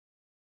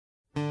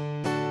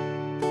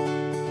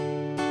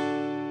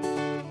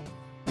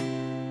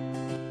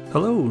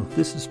Hello,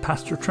 this is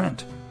Pastor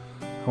Trent.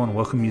 I want to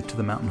welcome you to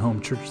the Mountain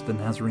Home Church of the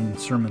Nazarene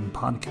Sermon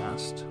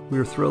Podcast. We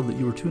are thrilled that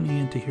you are tuning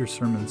in to hear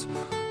sermons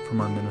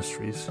from our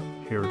ministries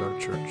here at our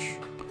church.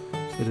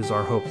 It is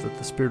our hope that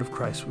the Spirit of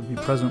Christ would be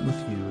present with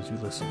you as you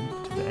listen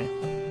today.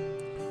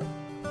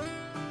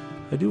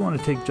 I do want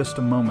to take just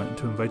a moment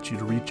to invite you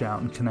to reach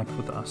out and connect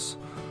with us.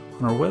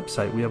 On our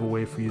website, we have a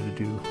way for you to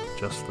do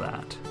just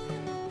that.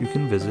 You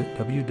can visit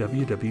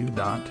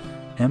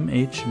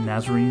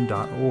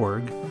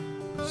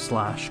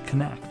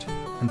www.mhnazarene.org/connect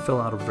and fill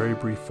out a very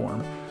brief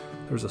form.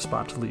 There's a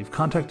spot to leave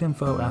contact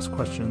info, ask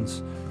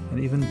questions, and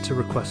even to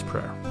request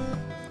prayer.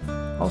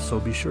 Also,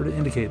 be sure to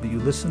indicate that you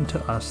listen to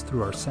us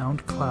through our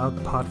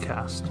SoundCloud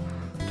podcast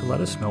to let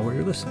us know where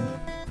you're listening.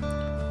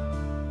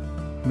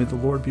 May the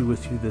Lord be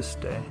with you this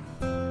day.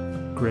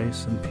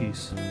 Grace and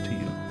peace to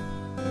you.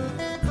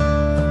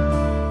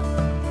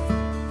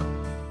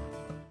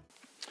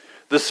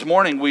 This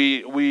morning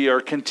we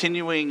are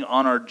continuing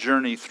on our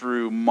journey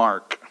through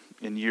Mark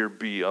in year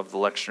B of the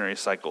lectionary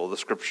cycle, the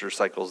scripture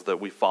cycles that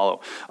we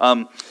follow.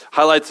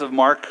 Highlights of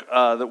Mark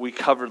that we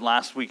covered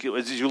last week.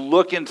 As you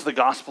look into the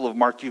Gospel of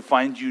Mark, you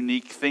find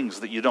unique things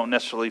that you don't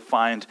necessarily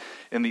find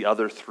in the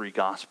other three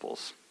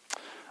Gospels.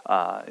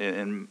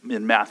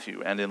 In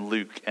Matthew and in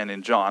Luke and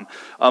in John.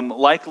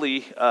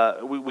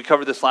 We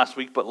covered this last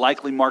week, but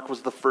likely Mark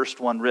was the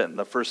first one written,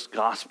 the first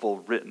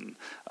gospel written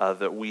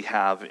that we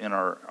have in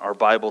our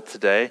Bible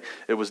today.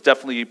 It was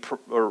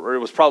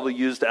probably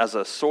used as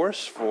a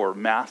source for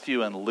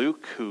Matthew and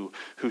Luke, who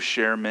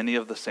share many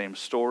of the same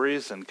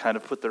stories and kind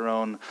of put their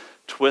own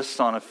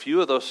twists on a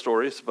few of those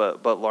stories,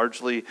 but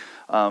largely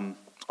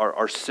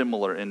are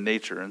similar in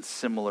nature and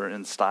similar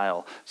in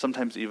style,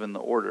 sometimes even the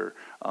order,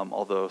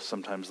 although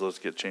sometimes those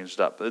get changed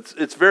up.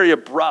 It's very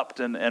abrupt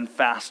and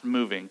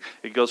fast-moving.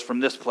 It goes from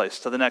this place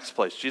to the next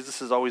place.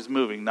 Jesus is always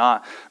moving,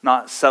 not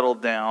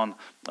settled down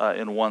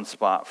in one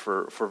spot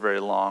for very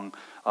long,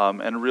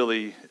 and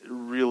really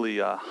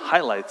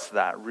highlights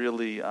that,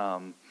 really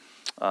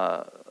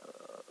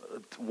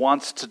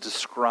wants to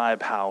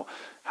describe how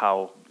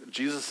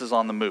Jesus is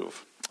on the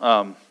move.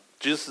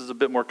 Jesus is a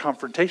bit more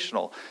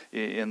confrontational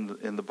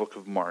in the book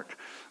of Mark.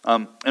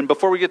 And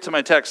before we get to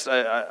my text,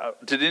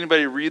 did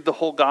anybody read the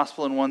whole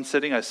gospel in one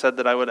sitting? I said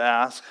that I would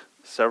ask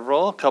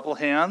several, a couple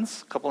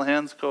hands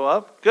go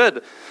up.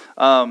 Good.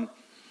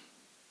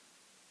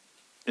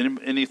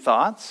 Any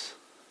thoughts?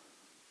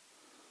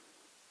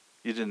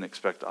 You didn't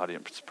expect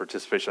audience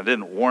participation. I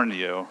didn't warn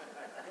you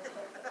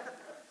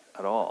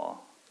at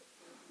all.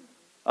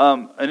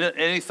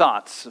 Any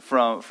thoughts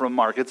from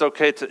Mark? It's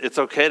okay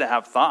to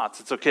have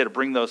thoughts. It's okay to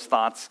bring those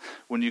thoughts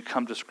when you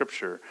come to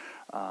Scripture,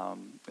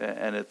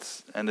 and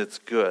it's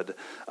good.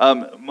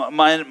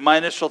 My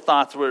initial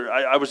thoughts were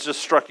I was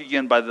just struck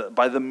again by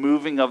the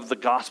moving of the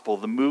gospel,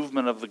 the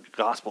movement of the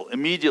gospel.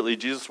 Immediately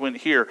Jesus went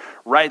here.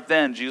 Right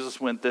then Jesus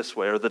went this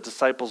way, or the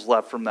disciples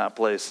left from that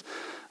place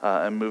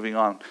and moving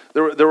on.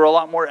 There were a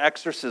lot more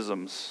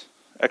exorcisms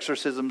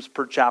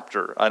per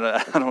chapter.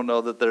 I don't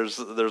know that there's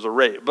a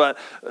rate, but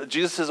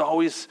Jesus is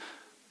always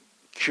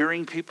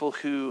curing people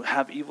who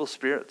have evil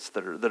spirits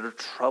that are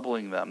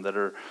troubling them, that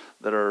are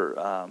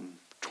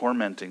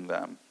tormenting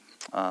them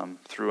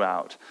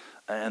throughout.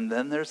 And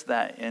then there's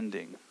that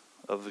ending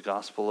of the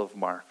Gospel of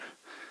Mark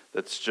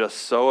that's just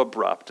so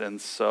abrupt and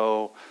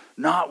so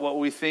not what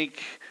we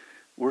think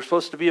we're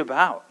supposed to be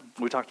about.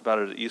 We talked about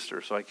it at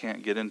Easter, so I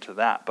can't get into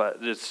that, but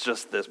it's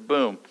just this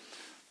boom.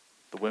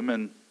 The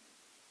women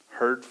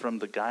heard from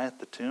the guy at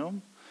the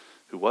tomb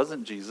who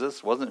wasn't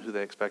Jesus, wasn't who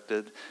they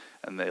expected,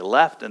 and they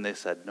left and they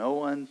said no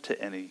one to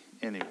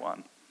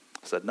anyone.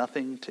 Said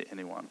nothing to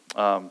anyone.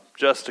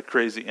 Just a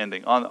crazy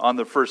ending on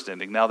the first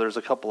ending. Now there's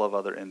a couple of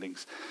other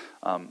endings.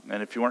 And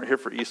if you weren't here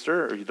for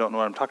Easter or you don't know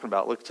what I'm talking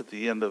about, look to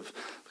the end of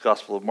the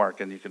Gospel of Mark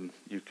and you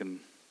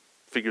can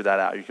figure that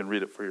out. You can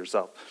read it for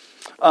yourself.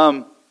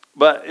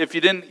 But if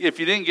you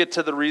didn't get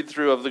to the read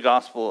through of the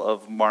Gospel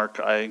of Mark,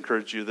 I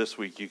encourage you this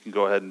week. You can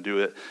go ahead and do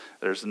it.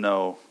 There's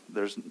no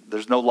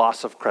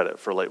loss of credit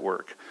for late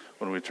work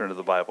when we turn to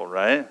the Bible,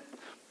 right?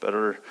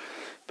 Better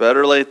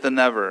late than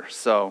never.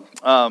 So,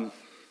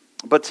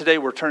 but today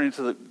we're turning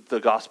to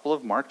the Gospel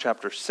of Mark,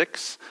 chapter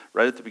 6,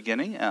 right at the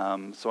beginning.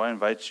 So I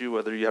invite you,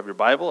 whether you have your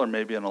Bible or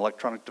maybe an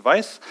electronic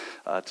device,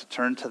 to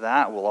turn to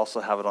that. We'll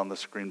also have it on the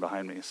screen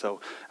behind me.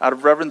 So out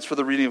of reverence for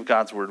the reading of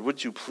God's Word,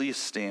 would you please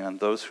stand,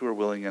 those who are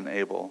willing and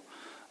able,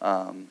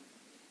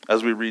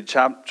 as we read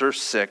chapter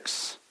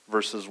 6,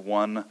 verses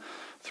 1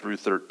 through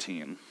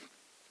 13.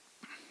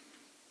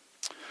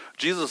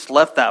 Jesus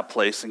left that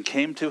place and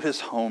came to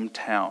his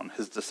hometown.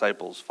 His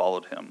disciples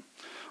followed him.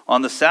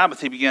 On the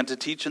Sabbath, he began to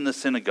teach in the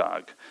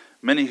synagogue.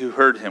 Many who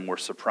heard him were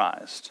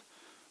surprised.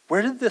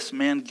 Where did this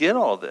man get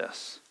all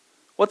this?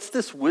 What's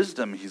this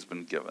wisdom he's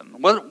been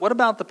given? What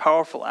about the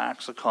powerful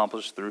acts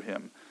accomplished through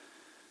him?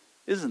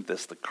 Isn't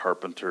this the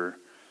carpenter?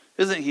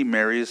 Isn't he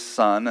Mary's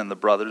son and the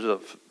brothers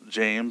of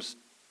James,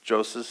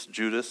 Joseph,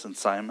 Judas, and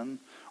Simon?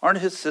 Aren't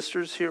his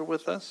sisters here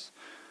with us?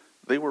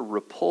 They were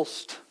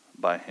repulsed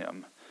by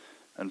him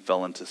and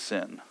fell into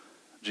sin.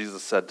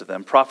 Jesus said to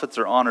them, "Prophets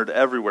are honored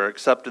everywhere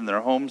except in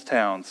their own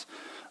hometowns,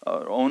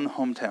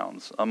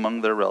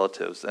 among their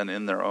relatives, and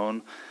in their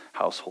own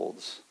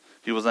households."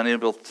 He was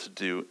unable to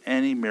do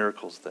any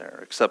miracles there,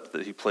 except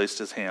that he placed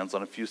his hands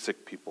on a few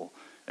sick people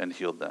and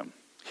healed them.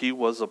 He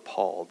was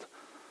appalled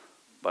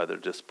by their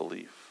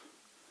disbelief.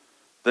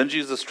 Then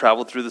Jesus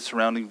traveled through the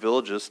surrounding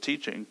villages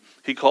teaching.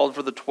 He called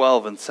for the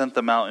 12 and sent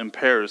them out in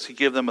pairs. He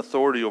gave them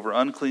authority over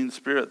unclean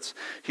spirits.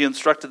 He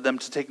instructed them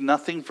to take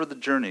nothing for the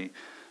journey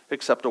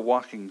except a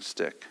walking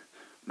stick,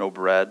 no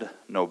bread,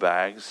 no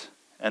bags,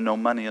 and no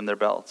money in their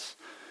belts.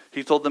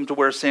 He told them to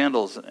wear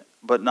sandals,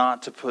 but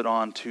not to put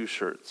on 2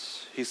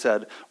 shirts. He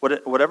said,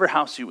 "Whatever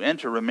house you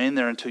enter, remain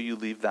there until you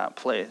leave that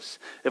place.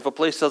 If a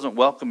place doesn't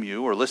welcome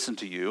you or listen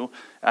to you,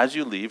 as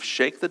you leave,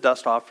 shake the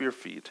dust off your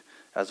feet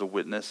as a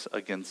witness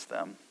against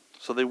them."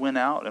 So they went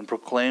out and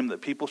proclaimed that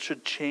people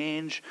should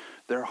change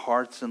their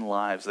hearts and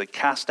lives. They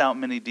cast out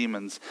many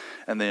demons,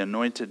 and they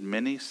anointed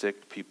many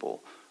sick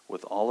people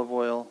with olive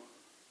oil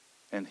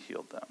and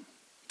healed them.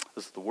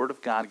 This is the word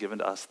of God given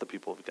to us, the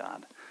people of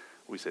God.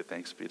 We say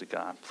thanks be to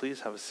God.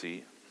 Please have a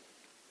seat.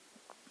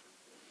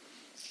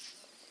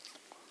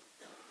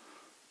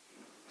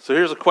 So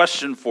here's a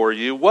question for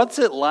you. What's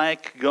it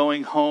like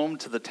going home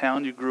to the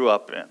town you grew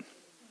up in?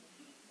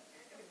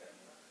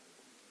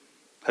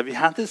 Have you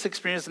had this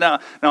experience? Now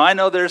I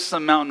know there's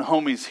some mountain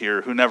homies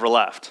here who never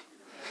left.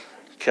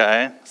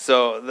 Okay,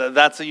 so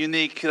that's a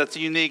unique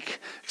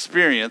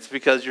experience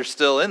because you're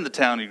still in the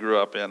town you grew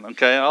up in.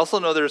 Okay, I also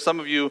know there are some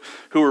of you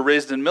who were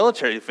raised in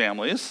military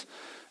families,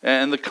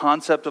 and the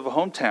concept of a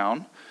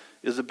hometown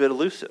is a bit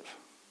elusive,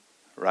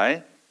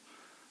 right?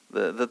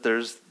 That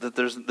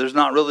there's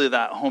not really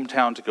that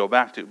hometown to go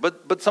back to,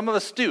 but some of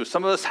us do.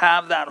 Some of us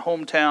have that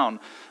hometown.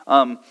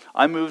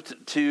 I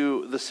moved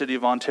to the city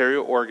of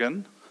Ontario,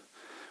 Oregon,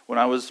 when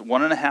I was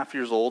 1.5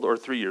 years old or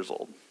 3 years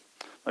old.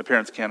 My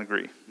parents can't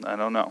agree. I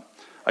don't know.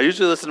 I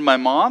usually listen to my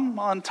mom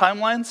on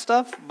timeline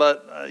stuff,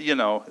 but,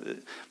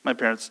 my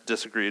parents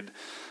disagreed,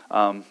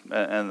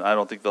 and I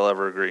don't think they'll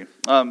ever agree.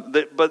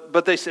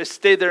 But they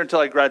stayed there until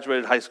I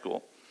graduated high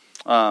school.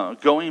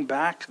 Going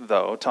back,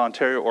 though, to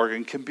Ontario,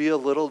 Oregon can be a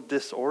little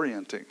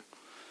disorienting,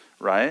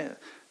 right?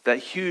 That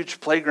huge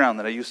playground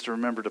that I used to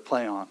remember to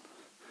play on,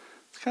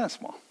 it's kind of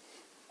small.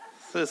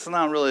 It's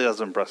not really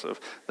as impressive.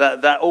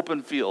 That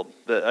open field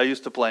that I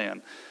used to play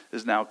in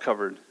is now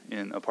covered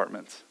in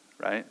apartments,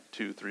 right?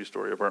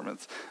 2-3-story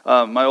apartments.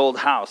 My old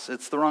house,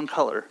 it's the wrong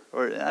color.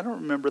 Or I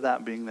don't remember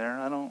that being there.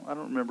 I don't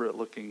remember it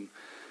looking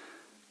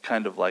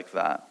kind of like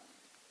that.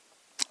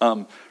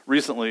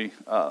 Recently,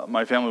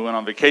 my family went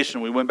on vacation.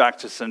 We went back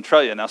to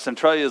Centralia. Now,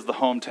 Centralia is the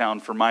hometown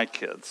for my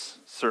kids,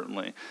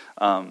 certainly,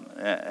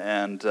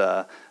 and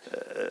the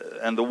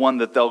one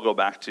that they'll go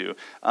back to.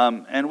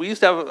 And we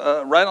used to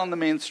have, right on the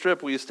main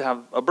strip, we used to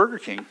have a Burger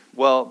King.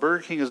 Well,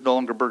 Burger King is no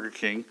longer Burger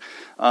King.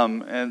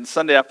 And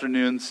Sunday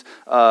afternoons,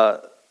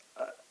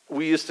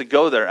 we used to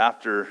go there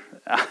after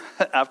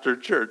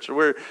church.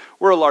 We're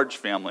a large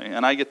family,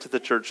 and I get to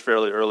the church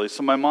fairly early.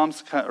 So my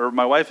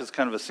wife is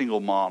kind of a single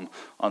mom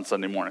on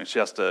Sunday morning. She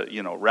has to,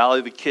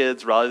 rally the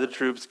kids, rally the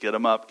troops, get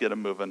them up, get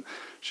them moving.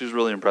 She's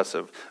really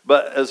impressive.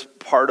 But as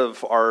part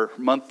of our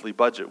monthly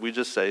budget, we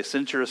just say,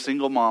 since you're a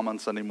single mom on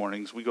Sunday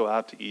mornings, we go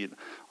out to eat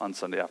on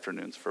Sunday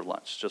afternoons for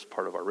lunch. Just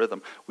part of our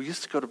rhythm. We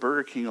used to go to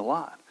Burger King a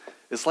lot.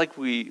 It's like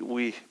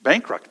we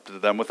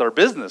bankrupted them with our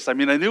business. I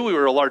mean, I knew we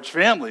were a large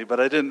family, but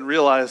I didn't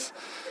realize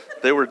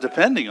they were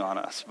depending on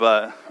us.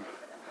 But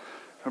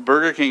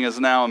Burger King is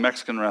now a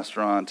Mexican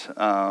restaurant.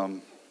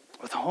 But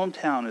the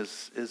hometown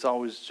is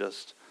always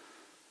just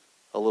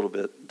a little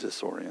bit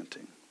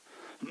disorienting.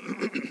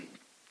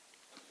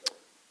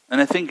 And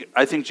I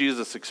think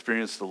Jesus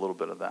experienced a little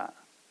bit of that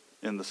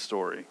in the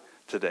story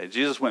today.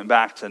 Jesus went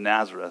back to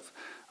Nazareth,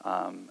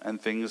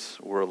 and things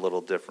were a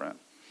little different.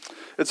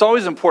 It's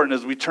always important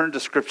as we turn to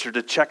Scripture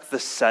to check the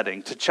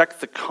setting, to check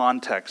the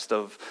context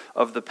of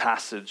the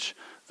passage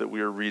that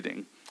we are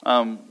reading.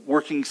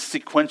 Working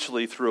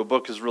sequentially through a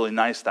book is really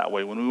nice that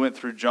way. When we went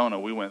through Jonah,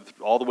 we went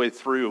all the way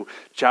through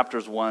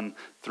chapters 1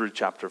 through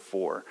chapter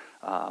 4.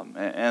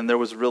 And there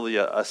was really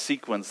a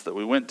sequence that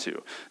we went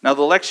to. Now,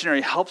 the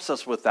lectionary helps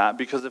us with that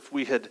because if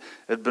we had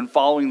been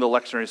following the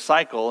lectionary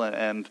cycle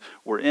and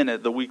were in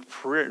it, the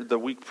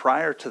week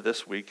prior to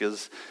this week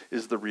is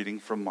the reading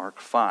from Mark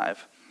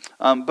 5.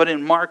 But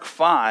in Mark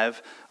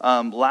 5,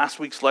 last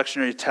week's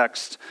lectionary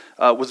text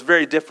was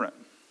very different.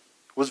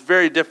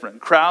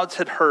 Crowds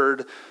had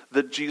heard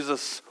that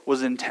Jesus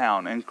was in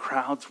town, and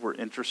crowds were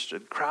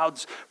interested.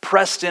 Crowds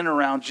pressed in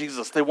around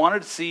Jesus. They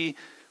wanted to see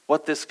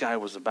what this guy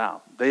was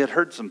about. They had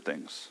heard some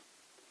things.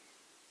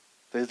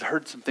 They had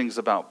heard some things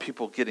about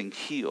people getting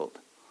healed.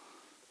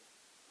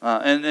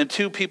 And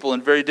two people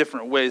in very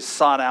different ways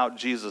sought out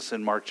Jesus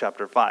in Mark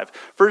chapter 5.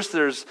 First,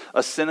 there's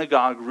a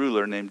synagogue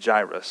ruler named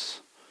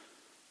Jairus.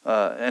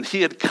 And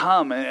he had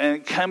come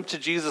to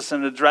Jesus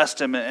and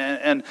addressed him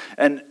and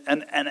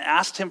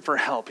asked him for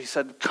help. He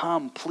said,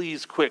 "Come,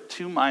 please, quick,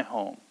 to my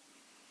home.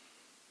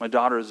 My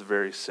daughter is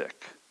very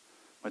sick.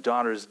 My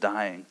daughter is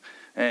dying,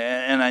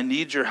 and I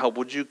need your help.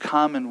 Would you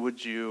come and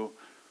would you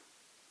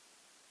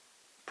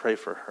pray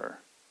for her?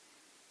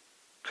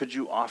 Could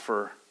you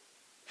offer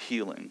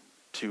healing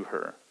to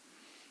her?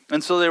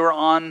 And so they were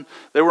on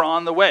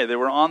the way. They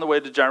were on the way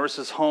to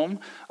Jairus' home.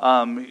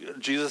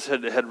 Jesus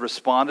had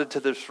responded to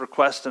this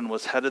request and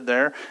was headed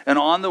there. And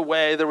on the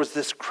way, there was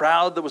this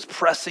crowd that was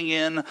pressing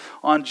in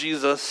on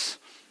Jesus.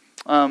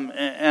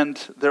 And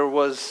there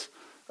was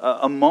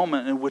a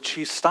moment in which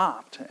he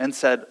stopped and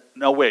said,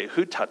 "No, wait,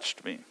 who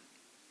touched me?"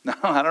 Now,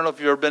 I don't know if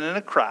you've ever been in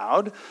a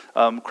crowd.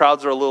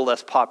 Crowds are a little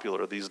less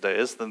popular these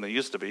days than they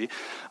used to be.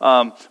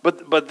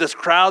 But this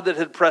crowd that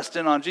had pressed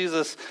in on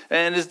Jesus,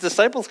 and his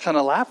disciples kind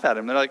of laugh at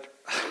him. They're like,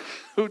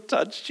 "Who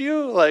touched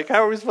you? Like,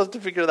 how are we supposed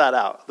to figure that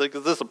out? Like,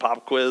 is this a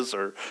pop quiz?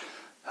 Or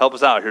help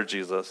us out here,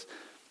 Jesus."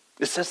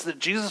 It says that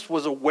Jesus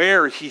was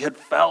aware he had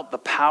felt the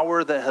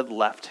power that had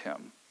left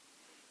him.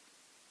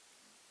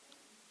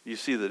 You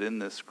see that in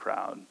this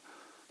crowd,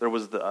 there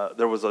was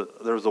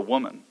a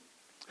woman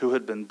who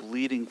had been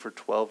bleeding for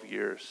 12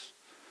 years,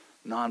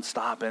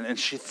 nonstop. And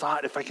she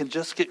thought, if I can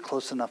just get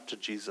close enough to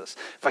Jesus,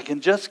 if I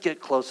can just get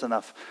close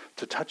enough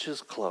to touch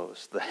his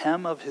clothes, the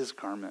hem of his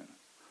garment,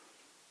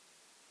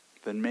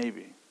 then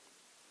maybe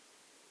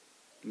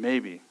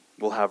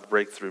we'll have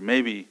breakthrough.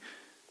 Maybe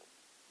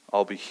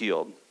I'll be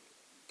healed.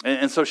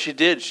 And so she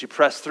did. She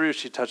pressed through.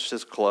 She touched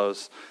his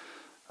clothes.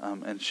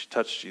 And she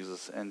touched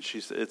Jesus. And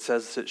it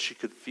says that she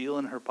could feel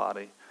in her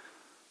body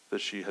that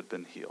she had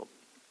been healed.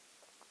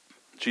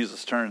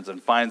 Jesus turns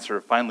and finds her.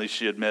 Finally,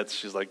 she admits,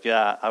 she's like,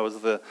 "Yeah, I was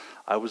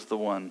the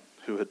one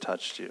who had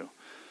touched you."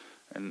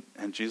 And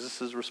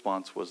Jesus'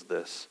 response was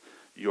this: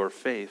 "Your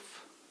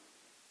faith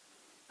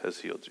has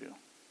healed you."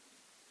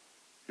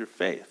 Your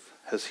faith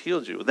has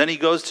healed you. Then he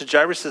goes to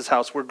Jairus'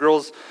 house where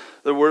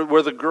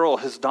the girl,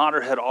 his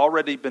daughter, had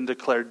already been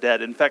declared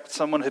dead. In fact,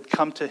 someone had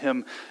come to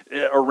him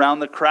around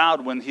the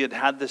crowd when he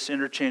had this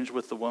interchange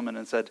with the woman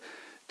and said,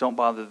 "Don't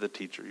bother the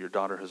teacher. Your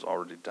daughter has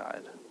already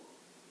died."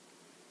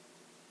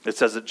 It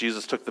says that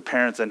Jesus took the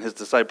parents and his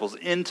disciples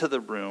into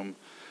the room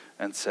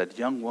and said,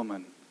 "Young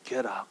woman,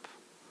 get up."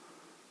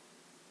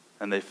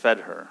 And they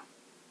fed her,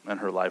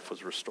 and her life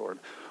was restored.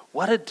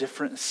 What a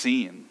different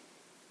scene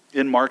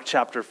in Mark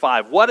chapter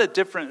 5. What a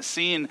different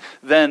scene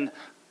than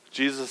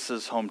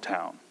Jesus'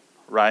 hometown,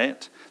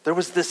 right? There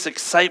was this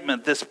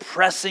excitement, this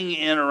pressing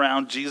in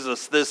around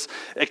Jesus, this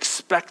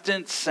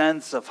expectant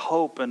sense of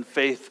hope and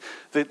faith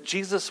that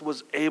Jesus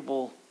was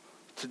able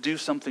to do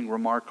something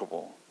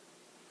remarkable.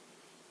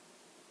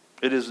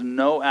 It is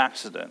no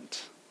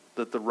accident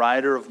that the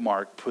writer of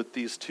Mark put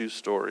these two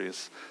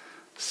stories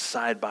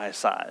side by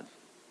side.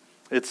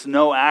 It's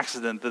no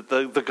accident that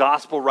the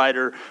gospel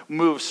writer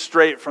moves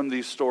straight from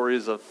these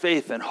stories of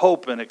faith and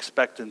hope and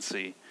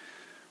expectancy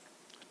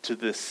to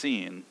this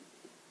scene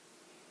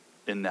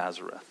in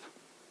Nazareth.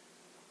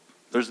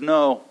 There's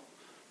no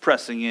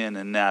pressing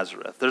in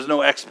Nazareth. There's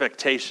no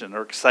expectation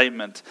or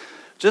excitement.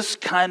 Just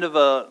kind of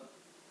a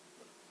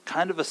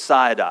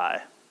side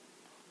eye.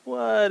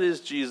 What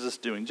is Jesus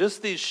doing?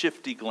 Just these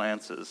shifty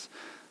glances.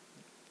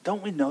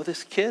 Don't we know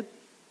this kid?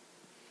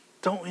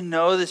 Don't we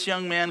know this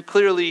young man?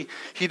 Clearly,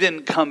 he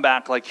didn't come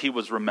back like he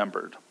was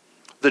remembered.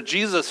 The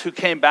Jesus who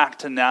came back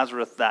to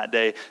Nazareth that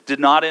day did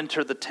not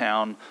enter the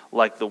town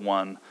like the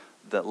one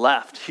that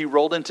left. He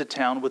rolled into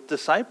town with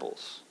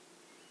disciples,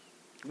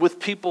 with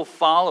people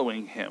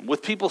following him,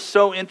 with people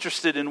so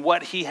interested in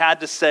what he had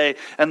to say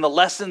and the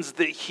lessons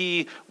that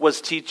he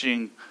was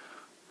teaching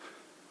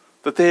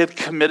that they had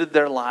committed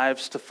their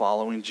lives to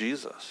following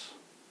Jesus.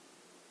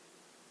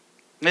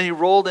 And he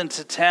rolled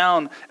into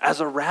town as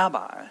a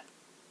rabbi,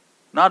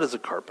 not as a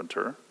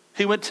carpenter.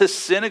 He went to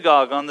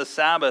synagogue on the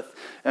Sabbath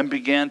and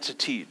began to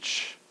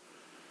teach.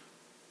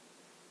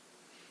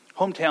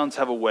 Hometowns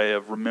have a way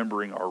of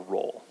remembering our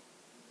role.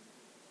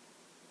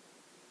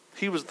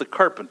 He was the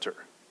carpenter.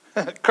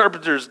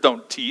 Carpenters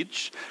don't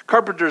teach.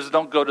 Carpenters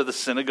don't go to the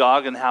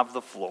synagogue and have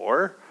the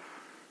floor.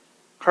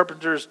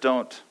 Carpenters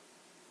don't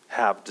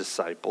have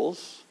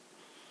disciples.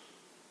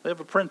 They have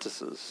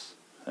apprentices,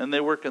 and they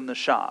work in the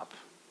shop,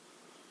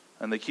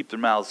 and they keep their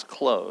mouths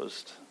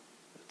closed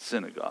at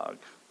synagogue.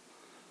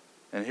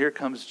 And here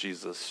comes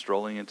Jesus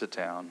strolling into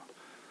town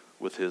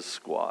with his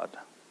squad.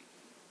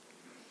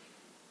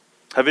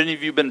 Have any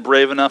of you been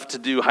brave enough to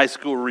do high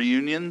school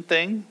reunion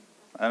thing?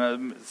 I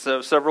know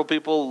several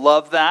people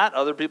love that.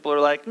 Other people are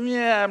like,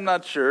 "Yeah, I'm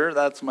not sure.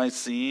 That's my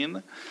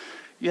scene."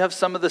 You have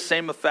some of the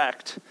same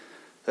effect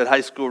at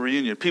high school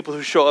reunion. People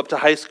who show up to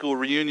high school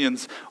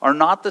reunions are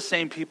not the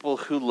same people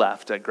who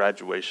left at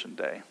graduation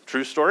day.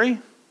 True story?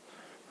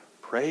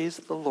 Praise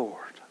the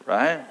Lord,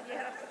 right?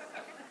 Yes.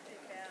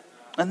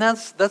 And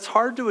that's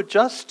hard to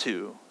adjust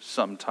to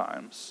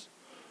sometimes.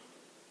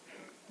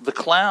 The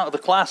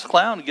class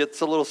clown gets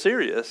a little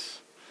serious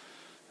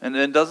and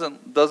then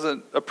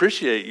doesn't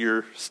appreciate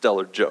your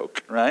stellar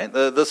joke, right?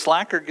 The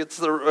slacker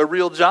gets a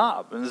real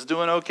job and is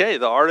doing okay.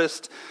 The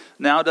artist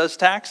now does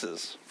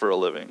taxes for a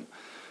living.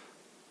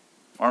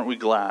 Aren't we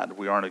glad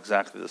we aren't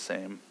exactly the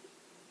same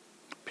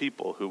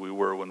people who we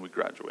were when we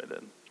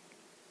graduated?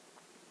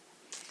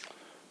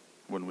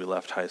 when we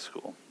left high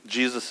school.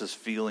 Jesus is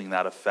feeling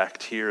that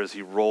effect here as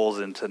he rolls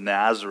into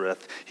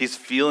Nazareth. He's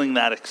feeling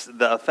the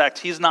effect.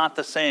 He's not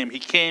the same. He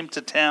came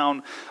to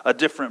town a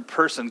different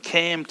person,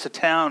 came to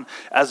town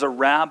as a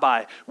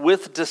rabbi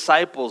with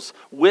disciples,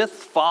 with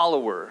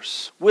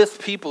followers,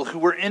 with people who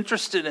were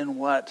interested in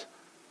what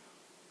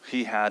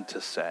he had to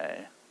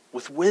say,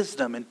 with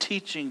wisdom and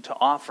teaching to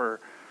offer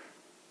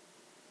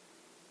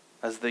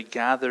as they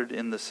gathered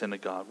in the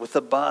synagogue, with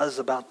a buzz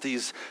about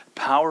these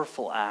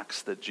powerful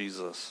acts that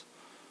Jesus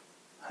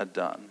had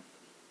done.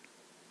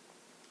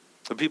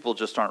 The people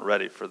just aren't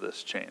ready for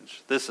this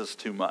change. This is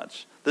too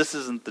much. This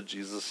isn't the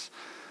Jesus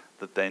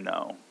that they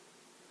know.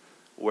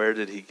 Where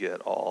did he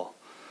get all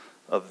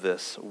of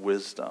this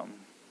wisdom?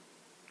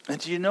 And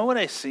do you know what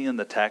I see in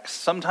the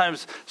text?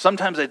 Sometimes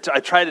I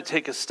try to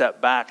take a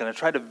step back and I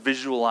try to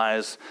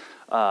visualize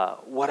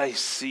what I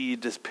see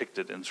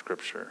depicted in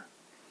Scripture.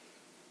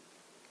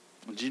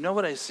 Do you know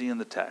what I see in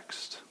the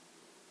text?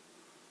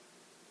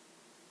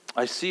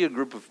 I see a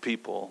group of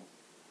people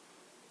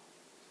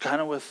kind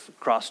of with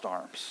crossed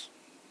arms,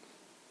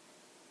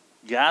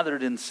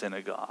 gathered in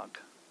synagogue,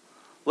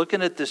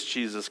 looking at this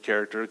Jesus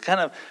character,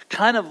 kind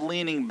of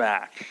leaning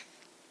back,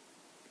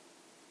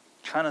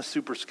 kind of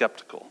super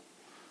skeptical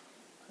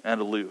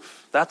and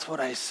aloof. That's what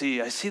I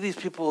see. I see these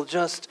people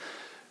just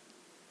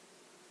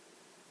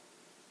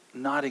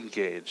not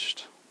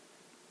engaged.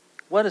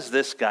 What does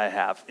this guy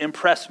have?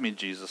 Impress me,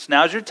 Jesus.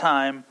 Now's your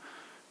time.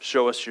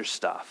 Show us your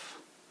stuff.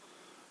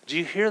 Do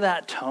you hear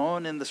that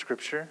tone in the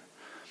Scripture?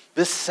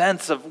 This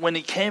sense of when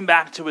he came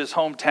back to his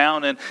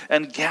hometown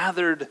and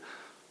gathered,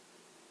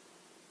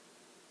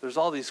 there's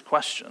all these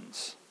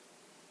questions.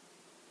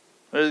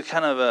 There's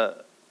kind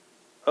of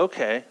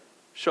okay,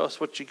 show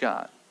us what you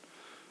got.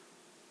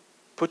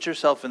 Put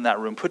yourself in that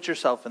room. Put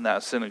yourself in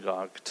that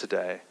synagogue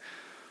today.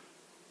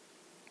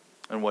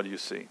 And what do you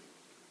see?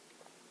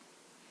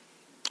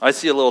 I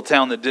see a little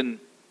town that didn't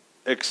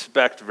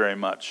expect very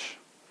much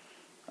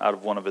out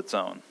of one of its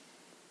own.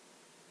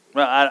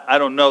 Well, I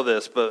don't know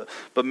this, but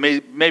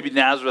maybe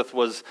Nazareth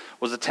was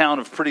a town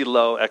of pretty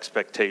low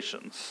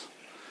expectations.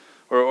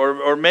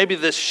 Or maybe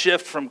this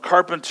shift from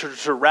carpenter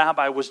to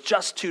rabbi was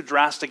just too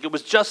drastic. It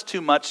was just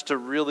too much to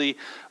really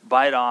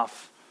bite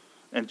off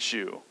and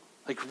chew.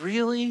 Like,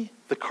 really?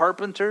 The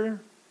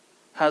carpenter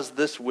has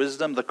this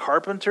wisdom? The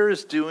carpenter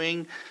is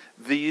doing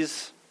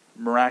these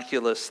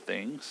miraculous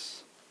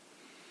things?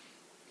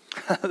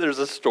 There's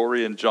a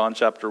story in John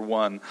chapter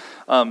 1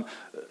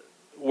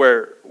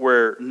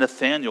 where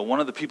Nathanael, one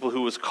of the people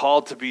who was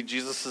called to be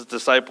Jesus'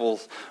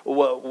 disciples,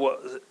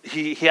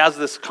 he has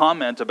this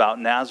comment about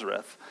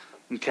Nazareth.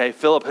 Okay,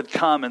 Philip had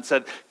come and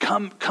said,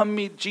 "Come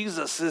meet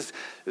Jesus.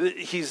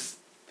 He's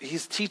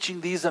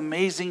teaching these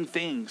amazing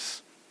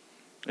things."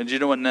 And do you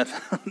know what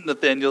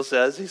Nathanael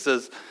says? He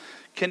says,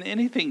 "Can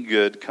anything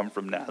good come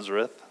from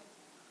Nazareth?"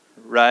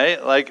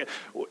 Right? Like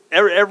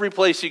every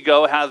place you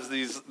go has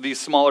these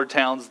smaller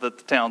towns that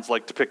the towns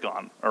like to pick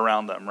on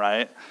around them,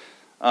 right?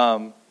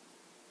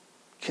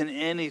 Can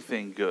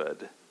anything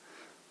good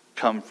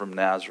come from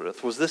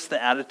Nazareth? Was this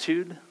the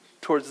attitude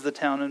towards the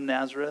town of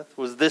Nazareth?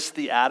 Was this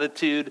the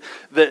attitude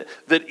that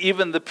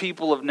even the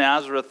people of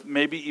Nazareth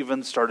maybe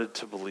even started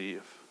to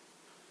believe?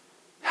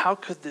 How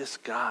could this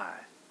guy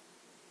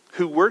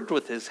who worked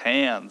with his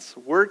hands,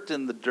 worked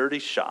in the dirty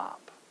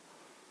shop,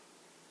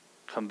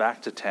 come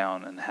back to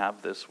town and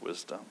have this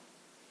wisdom?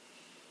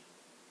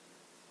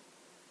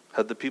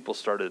 Had the people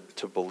started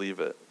to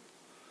believe it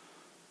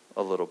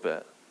a little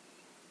bit?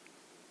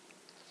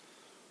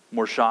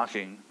 More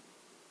shocking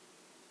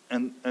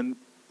and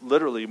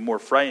literally more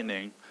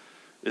frightening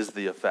is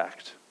the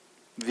effect.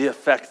 The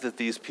effect that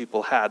these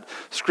people had.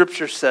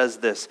 Scripture says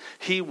this: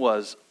 he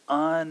was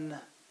unable.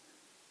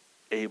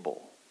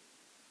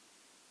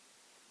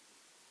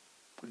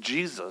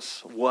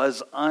 Jesus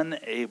was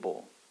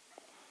unable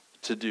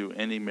to do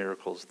any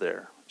miracles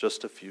there,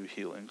 just a few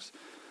healings.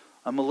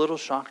 I'm a little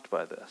shocked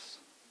by this.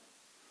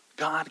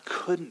 God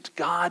couldn't.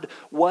 God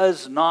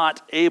was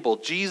not able.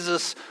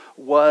 Jesus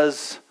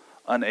was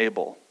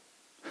unable.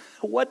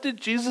 What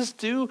did Jesus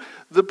do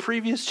the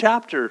previous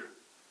chapter?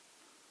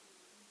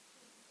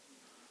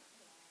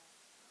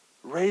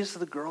 Raised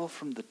the girl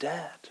from the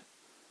dead.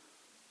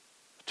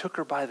 Took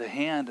her by the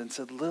hand and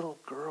said, "Little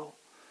girl,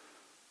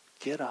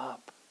 get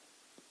up."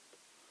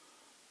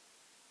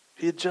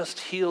 He had just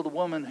healed a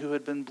woman who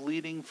had been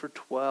bleeding for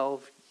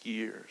 12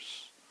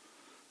 years.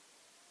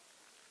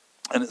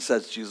 And it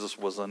says Jesus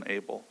was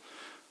unable.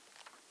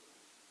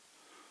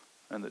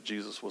 And that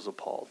Jesus was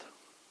appalled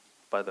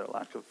by their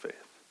lack of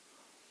faith.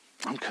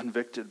 I'm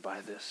convicted by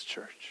this,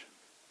 church.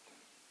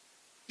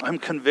 I'm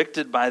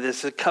convicted by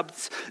this. It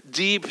comes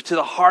deep to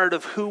the heart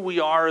of who we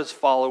are as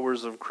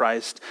followers of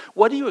Christ.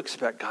 What do you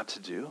expect God to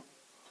do?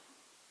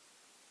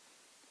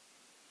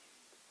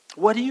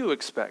 What do you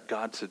expect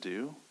God to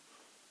do?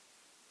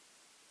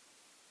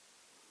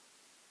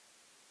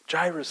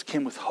 Jairus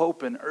came with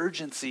hope and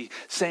urgency,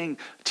 saying,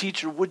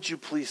 "Teacher, would you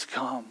please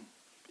come?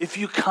 If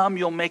you come,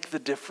 you'll make the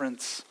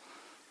difference.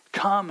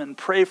 Come and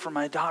pray for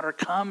my daughter.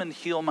 Come and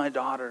heal my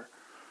daughter."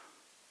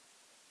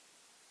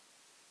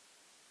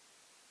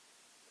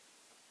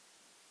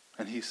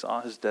 and he saw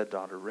his dead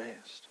daughter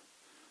raised.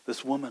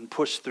 This woman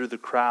pushed through the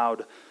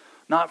crowd,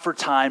 not for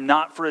time,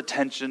 not for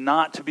attention,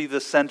 not to be the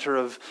center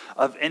of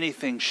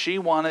anything. She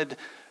wanted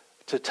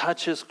to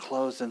touch his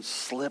clothes and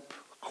slip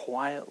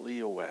quietly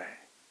away.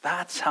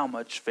 That's how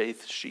much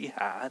faith she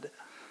had.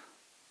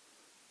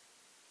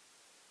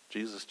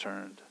 Jesus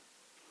turned,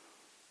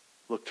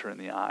 looked her in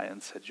the eye,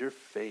 and said, "Your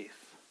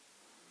faith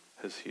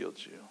has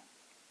healed you."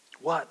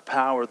 What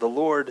power! The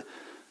Lord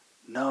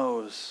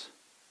knows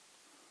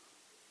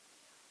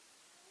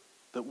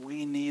that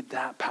we need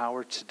that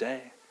power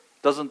today.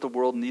 Doesn't the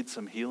world need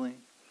some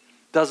healing?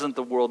 Doesn't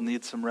the world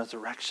need some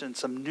resurrection,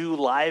 some new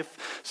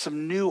life,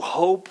 some new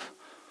hope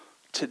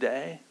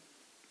today?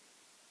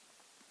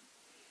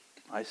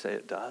 I say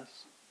it does.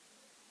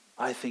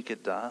 I think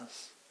it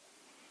does.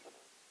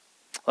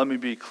 Let me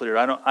be clear.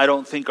 I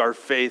don't think our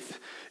faith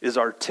is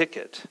our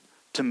ticket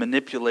to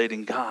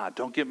manipulating God.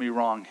 Don't get me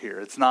wrong here.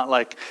 It's not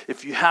like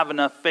if you have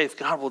enough faith,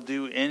 God will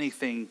do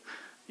anything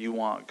you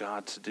want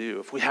God to do.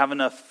 If we have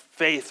enough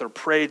faith or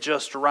pray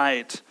just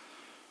right,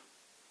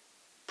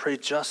 pray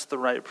just the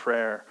right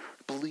prayer,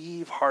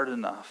 believe hard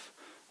enough,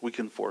 we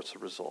can force a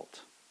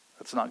result.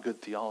 That's not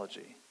good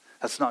theology.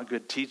 That's not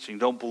good teaching.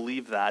 Don't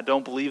believe that.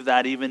 Don't believe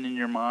that even in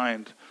your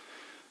mind.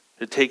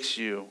 It takes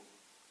you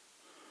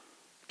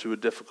to a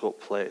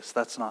difficult place.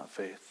 That's not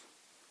faith.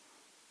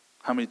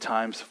 How many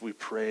times have we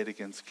prayed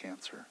against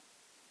cancer?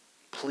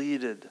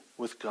 Pleaded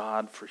with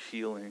God for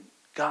healing.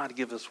 God,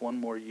 give us one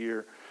more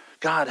year.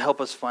 God,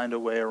 help us find a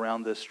way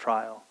around this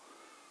trial,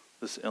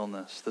 this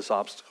illness, this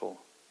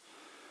obstacle.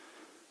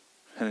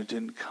 And it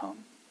didn't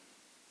come.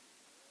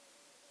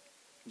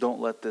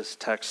 Don't let this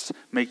text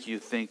make you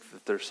think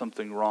that there's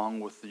something wrong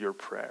with your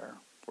prayer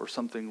or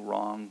something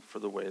wrong for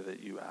the way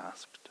that you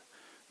asked.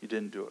 You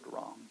didn't do it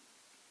wrong.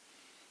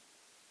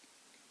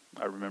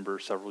 I remember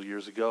several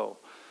years ago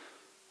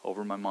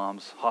over my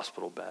mom's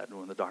hospital bed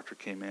when the doctor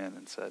came in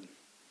and said,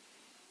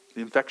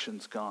 "The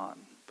infection's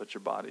gone, but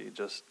your body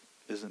just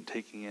isn't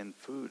taking in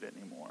food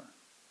anymore.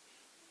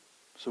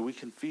 So we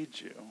can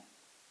feed you,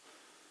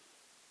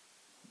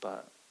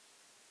 but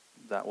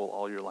that will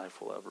all your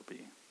life will ever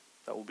be.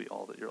 That will be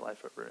all that your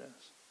life ever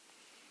is."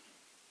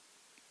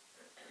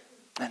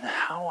 And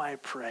how I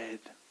prayed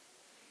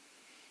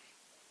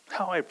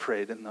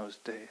in those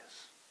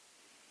days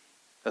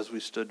as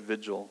we stood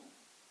vigil.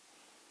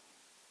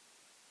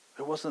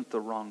 It wasn't the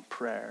wrong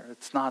prayer.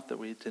 It's not that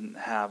we didn't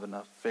have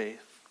enough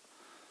faith.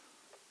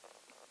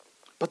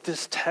 But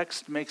this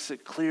text makes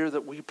it clear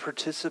that we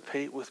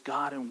participate with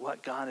God in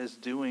what God is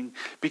doing,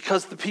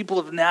 because the people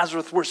of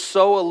Nazareth were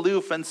so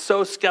aloof and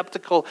so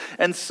skeptical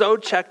and so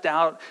checked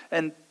out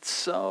and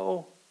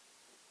so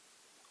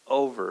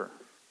over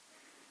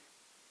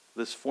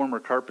this former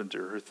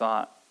carpenter who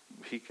thought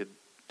he could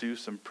do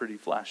some pretty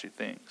flashy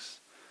things.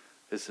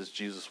 It says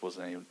Jesus was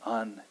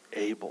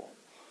unable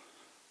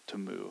to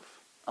move,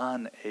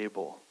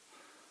 unable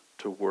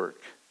to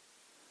work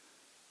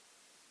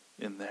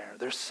in there.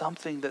 There's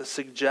something that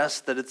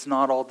suggests that it's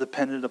not all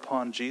dependent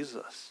upon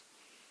Jesus,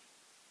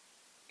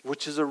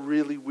 which is a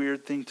really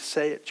weird thing to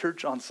say at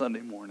church on Sunday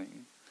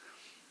morning.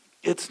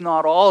 It's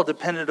not all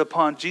dependent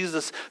upon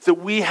Jesus, that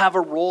we have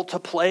a role to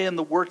play in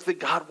the work that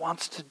God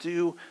wants to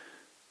do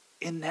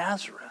in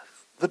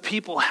Nazareth. The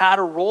people had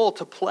a role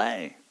to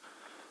play.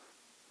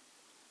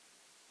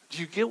 Do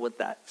you get what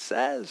that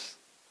says?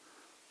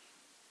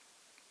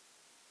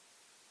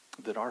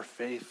 That our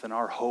faith and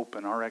our hope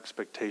and our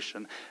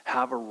expectation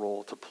have a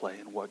role to play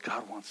in what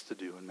God wants to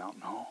do in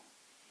Mountain Hall.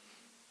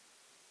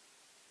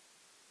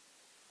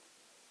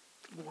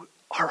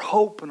 Our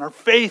hope and our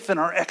faith and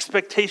our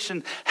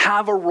expectation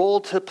have a role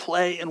to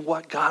play in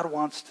what God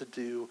wants to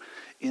do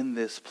in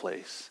this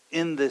place,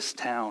 in this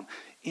town,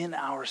 in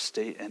our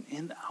state, and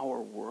in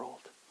our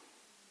world.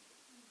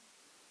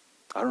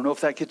 I don't know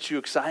if that gets you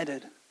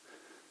excited.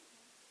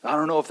 I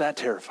don't know if that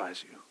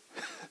terrifies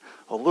you.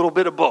 A little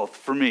bit of both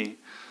for me.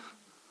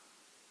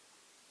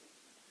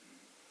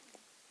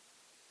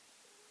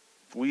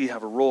 We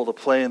have a role to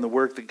play in the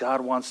work that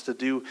God wants to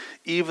do,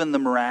 even the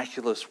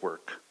miraculous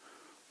work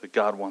that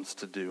God wants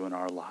to do in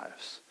our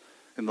lives,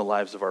 in the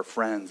lives of our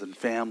friends and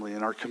family,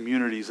 in our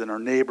communities and our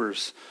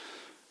neighbors,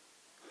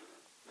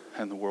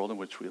 and the world in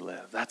which we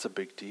live. That's a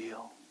big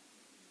deal.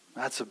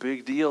 That's a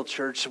big deal,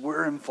 church.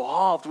 We're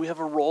involved. We have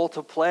a role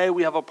to play.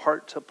 We have a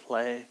part to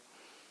play.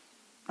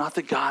 Not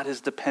that God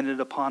is dependent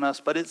upon us,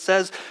 but it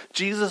says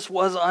Jesus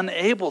was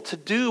unable to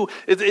do.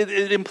 It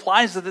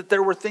implies that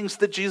there were things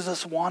that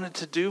Jesus wanted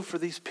to do for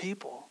these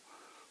people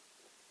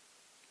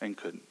and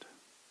couldn't.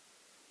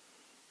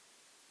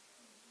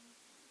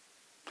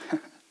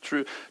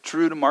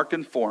 True to Mark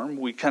and form,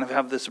 we kind of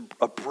have this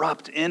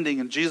abrupt ending,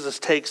 and Jesus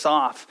takes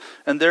off.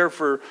 And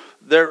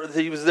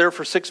he was there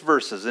for 6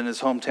 verses in his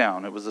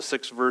hometown. It was a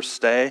 6-verse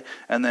stay,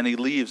 and then he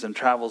leaves and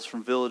travels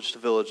from village to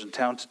village and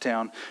town to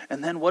town.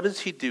 And then what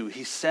does he do?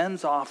 He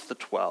sends off the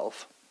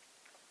 12.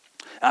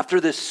 After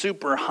this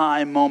super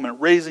high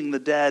moment, raising the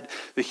dead,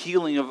 the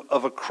healing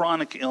of a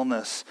chronic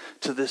illness,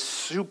 to this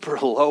super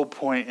low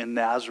point in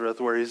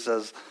Nazareth where he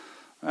says,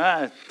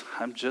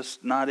 I'm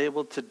just not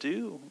able to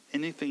do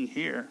anything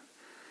here.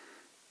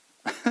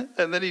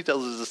 And then he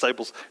tells his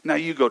disciples, now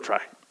you go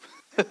try.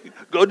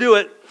 Go do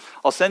it.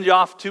 I'll send you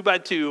off 2 by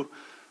 2.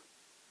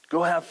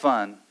 Go have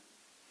fun.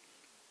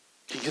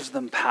 He gives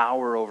them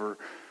power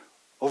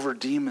over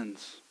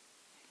demons.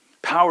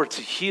 Power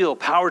to heal.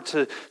 Power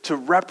to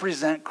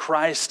represent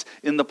Christ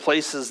in the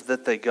places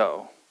that they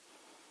go.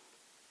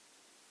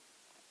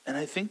 And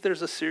I think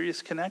there's a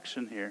serious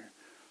connection here.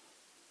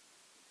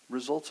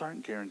 Results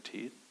aren't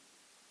guaranteed.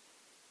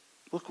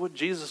 Look what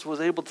Jesus was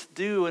able to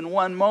do in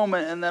one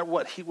moment and then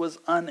what he was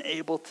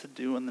unable to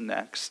do in the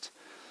next.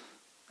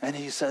 And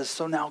he says,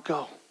 so now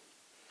go.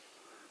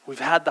 We've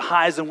had the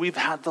highs and we've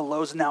had the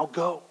lows, now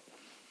go.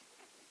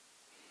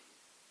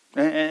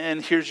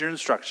 And here's your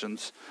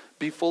instructions.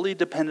 Be fully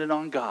dependent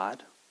on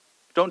God.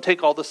 Don't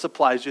take all the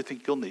supplies you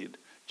think you'll need.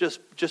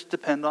 Just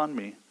depend on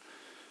me.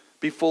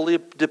 Be fully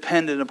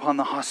dependent upon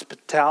the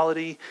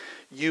hospitality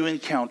you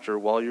encounter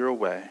while you're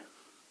away.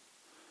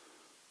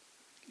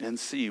 And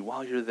see,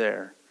 while you're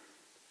there,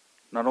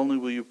 not only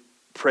will you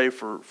pray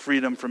for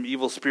freedom from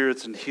evil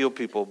spirits and heal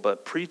people,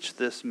 but preach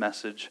this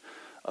message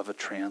of a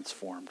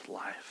transformed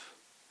life.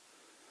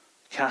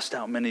 Cast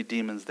out many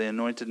demons. They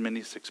anointed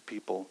many sick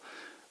people.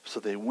 So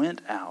they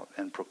went out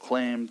and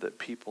proclaimed that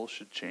people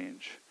should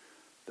change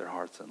their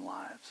hearts and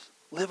lives.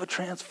 Live a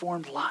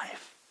transformed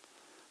life.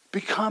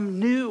 Become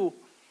new.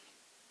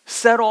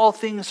 Set all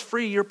things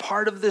free. You're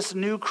part of this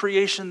new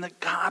creation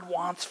that God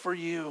wants for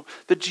you,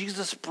 that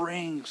Jesus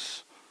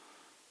brings.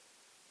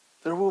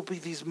 There will be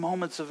these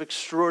moments of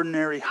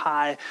extraordinary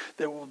high.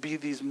 There will be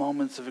these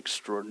moments of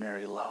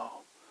extraordinary low.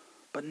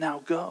 But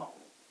now go.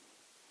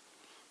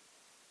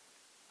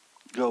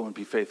 Go and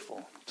be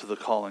faithful to the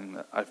calling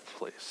that I've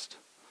placed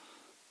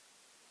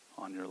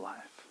on your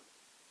life.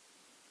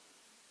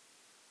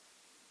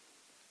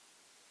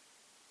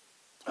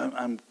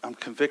 I'm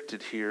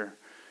convicted here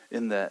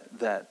in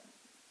that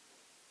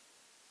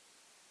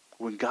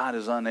when God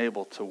is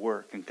unable to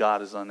work and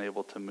God is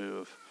unable to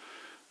move,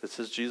 it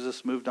says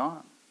Jesus moved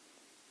on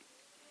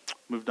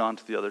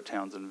to the other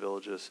towns and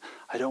villages.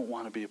 I don't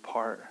want to be a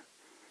part.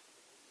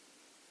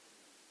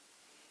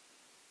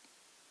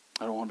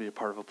 I don't want to be a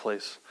part of a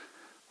place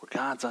where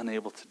God's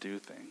unable to do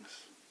things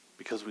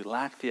because we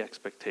lack the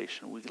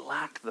expectation, we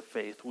lack the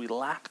faith, we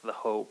lack the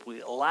hope,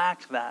 we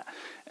lack that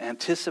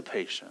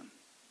anticipation.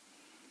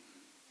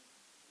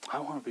 I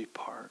want to be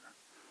part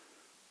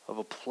of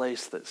a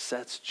place that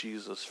sets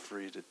Jesus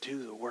free to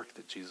do the work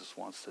that Jesus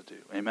wants to do.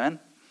 Amen?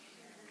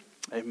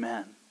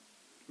 Amen.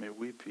 May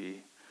we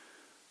be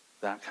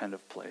that kind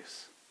of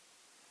place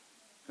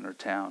in our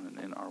town and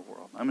in our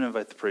world. I'm going to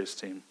invite the praise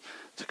team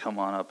to come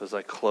on up as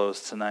I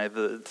close tonight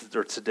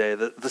or today.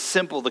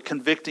 The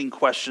convicting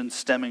question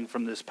stemming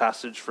from this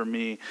passage for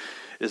me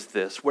is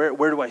this. Where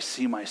do I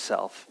see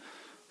myself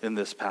in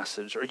this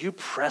passage? Are you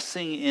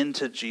pressing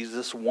into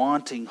Jesus,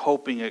 wanting,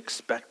 hoping,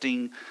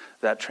 expecting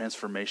that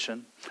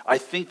transformation? I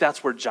think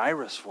that's where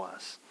Jairus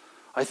was.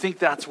 I think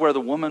that's where the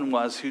woman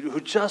was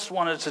who just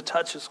wanted to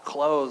touch his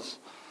clothes.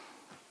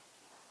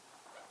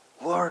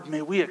 Lord,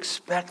 may we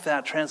expect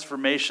that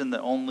transformation that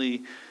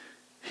only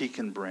he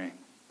can bring.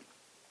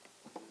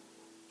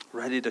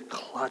 Ready to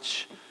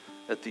clutch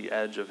at the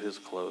edge of his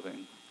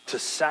clothing, to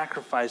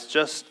sacrifice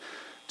just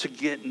to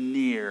get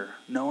near,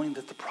 knowing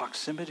that the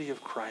proximity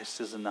of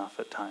Christ is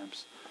enough at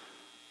times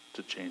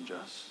to change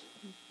us.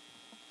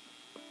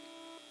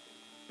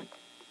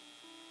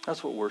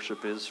 That's what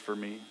worship is for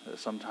me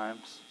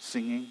sometimes,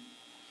 singing.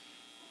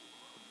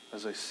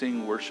 As I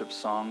sing worship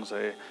songs,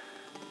 I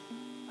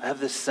have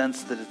this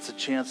sense that it's a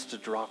chance to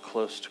draw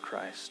close to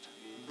Christ.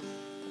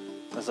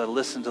 As I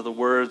listen to the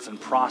words and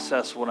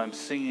process what I'm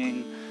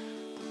singing,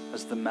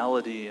 as the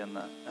melody and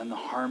the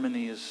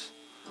harmonies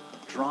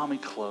draw me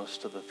close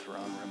to the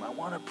throne room, I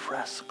want to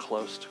press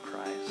close to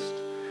Christ,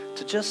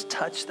 to just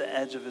touch the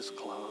edge of his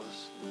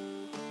clothes,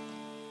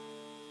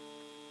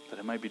 that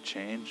it might be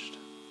changed,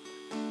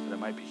 that it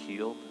might be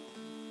healed,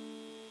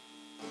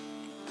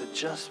 that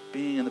just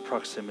being in the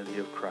proximity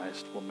of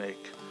Christ will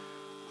make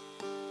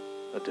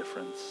a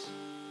difference.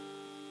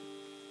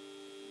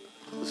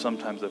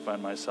 Sometimes I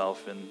find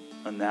myself in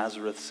a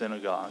Nazareth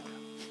synagogue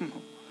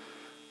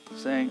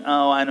saying,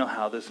 oh, I know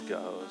how this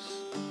goes.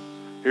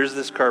 Here's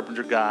this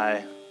carpenter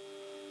guy.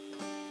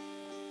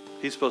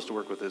 He's supposed to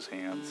work with his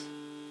hands.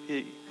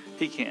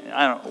 He can't,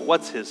 I don't know,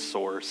 what's his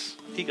source?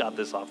 He got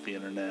this off the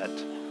internet.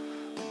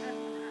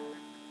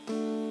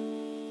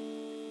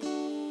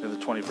 In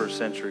the 21st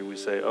century, we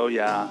say, oh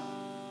yeah,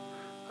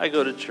 I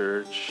go to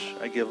church,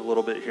 I give a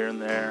little bit here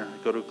and there,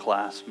 I go to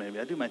class maybe,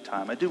 I do my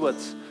time, I do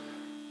what's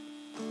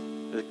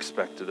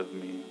expected of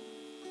me.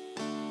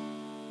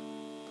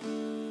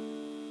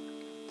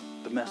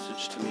 The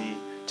message to me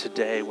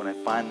today when I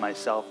find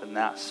myself in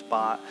that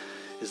spot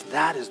is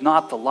that is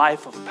not the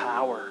life of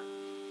power.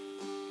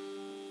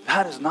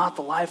 That is not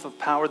the life of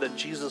power that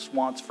Jesus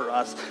wants for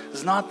us.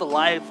 It's not the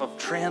life of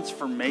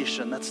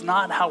transformation. That's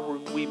not how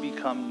we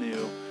become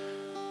new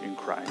in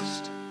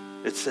Christ.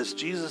 It says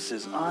Jesus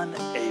is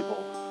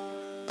unable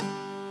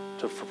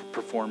to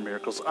perform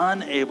miracles,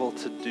 unable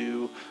to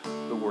do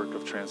the work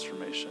of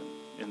transformation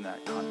in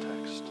that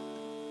context.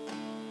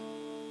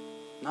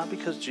 Not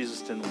because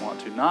Jesus didn't want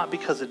to, not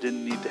because it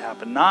didn't need to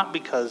happen, not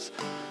because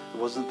it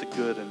wasn't the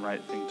good and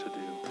right thing to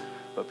do,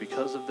 but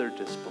because of their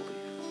disbelief.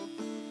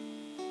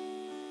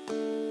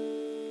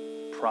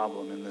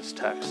 Problem in this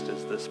text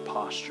is this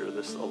posture,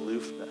 this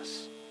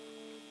aloofness.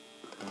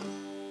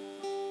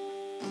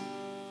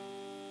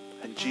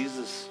 And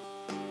Jesus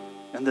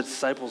and the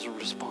disciples'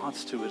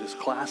 response to it is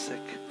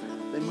classic.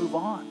 They move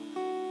on.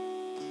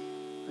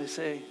 They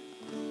say,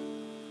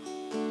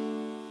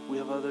 we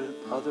have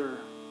other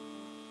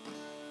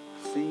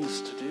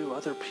things to do,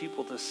 other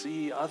people to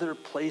see, other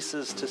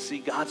places to see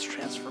God's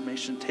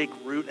transformation take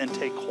root and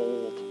take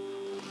hold.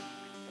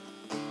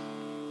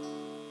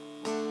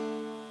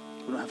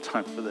 We don't have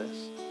time for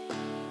this.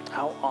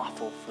 How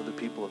awful for the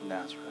people of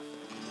Nazareth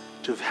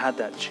to have had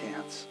that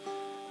chance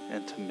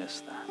and to miss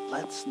that.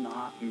 Let's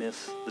not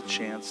miss the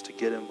chance to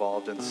get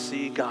involved and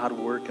see God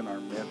work in our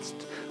midst.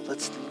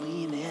 Let's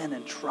lean in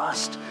and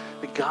trust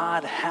that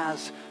God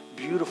has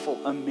beautiful,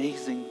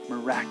 amazing,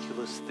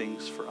 miraculous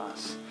things for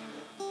us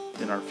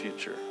in our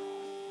future.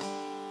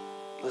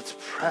 Let's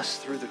press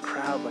through the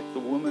crowd like the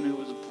woman who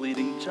was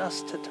bleeding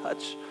just to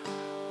touch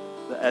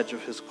the edge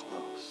of his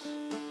clothes.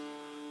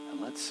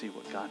 And let's see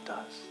what God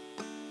does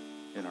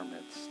in our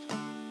midst.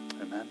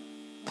 Amen.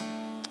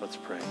 Let's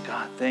pray.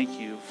 God, thank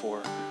you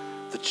for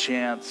the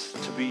chance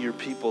to be your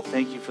people.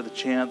 Thank you for the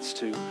chance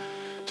to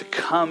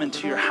come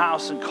into your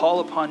house and call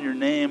upon your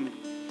name.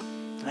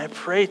 And I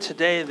pray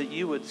today that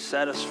you would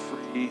set us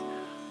free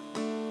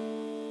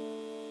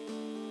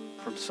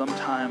from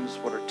sometimes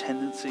what our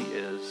tendency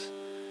is,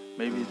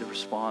 maybe to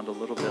respond a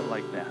little bit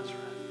like Nazareth.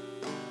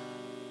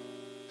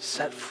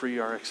 Set free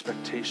our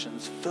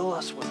expectations. Fill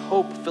us with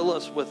hope. Fill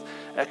us with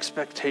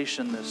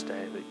expectation this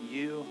day that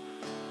you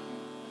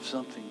have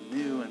something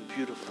new and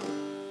beautiful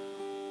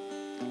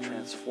and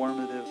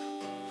transformative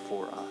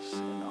for us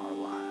in our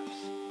lives.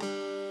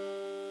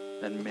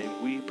 And may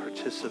we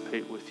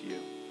participate with you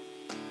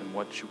in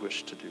what you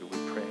wish to do. We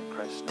pray in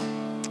Christ's name.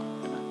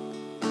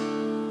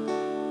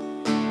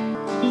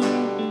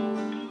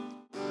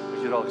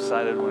 All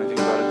excited when I think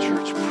about a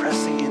church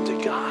pressing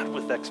into God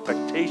with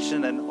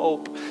expectation and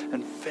hope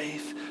and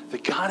faith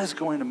that God is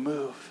going to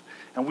move,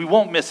 and we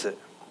won't miss it.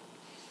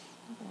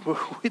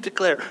 We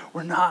declare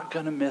we're not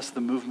going to miss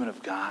the movement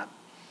of God.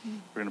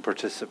 We're going to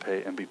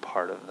participate and be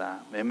part of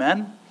that.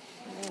 Amen?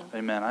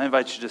 Amen. I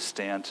invite you to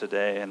stand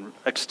today and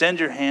extend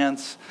your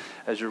hands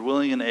as you're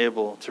willing and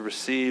able to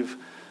receive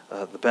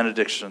the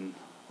benediction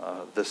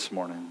this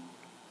morning.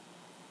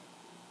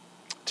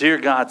 Dear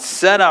God,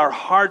 set our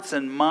hearts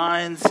and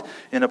minds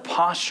in a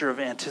posture of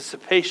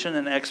anticipation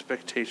and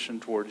expectation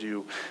toward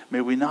you.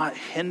 May we not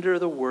hinder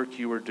the work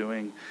you are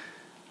doing,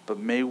 but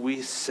may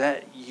we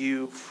set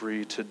you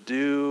free to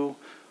do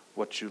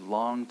what you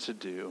long to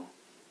do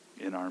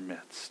in our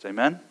midst.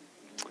 Amen?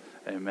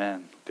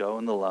 Amen. Go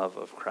in the love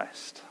of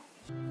Christ.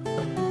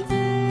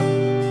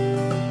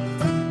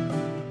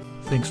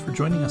 Thanks for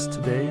joining us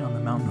today on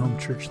the Mountain Home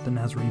Church The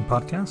Nazarene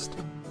podcast.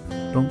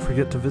 Don't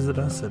forget to visit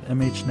us at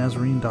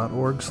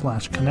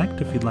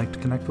mhnazarene.org/connect if you'd like to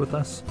connect with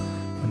us,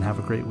 and have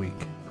a great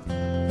week.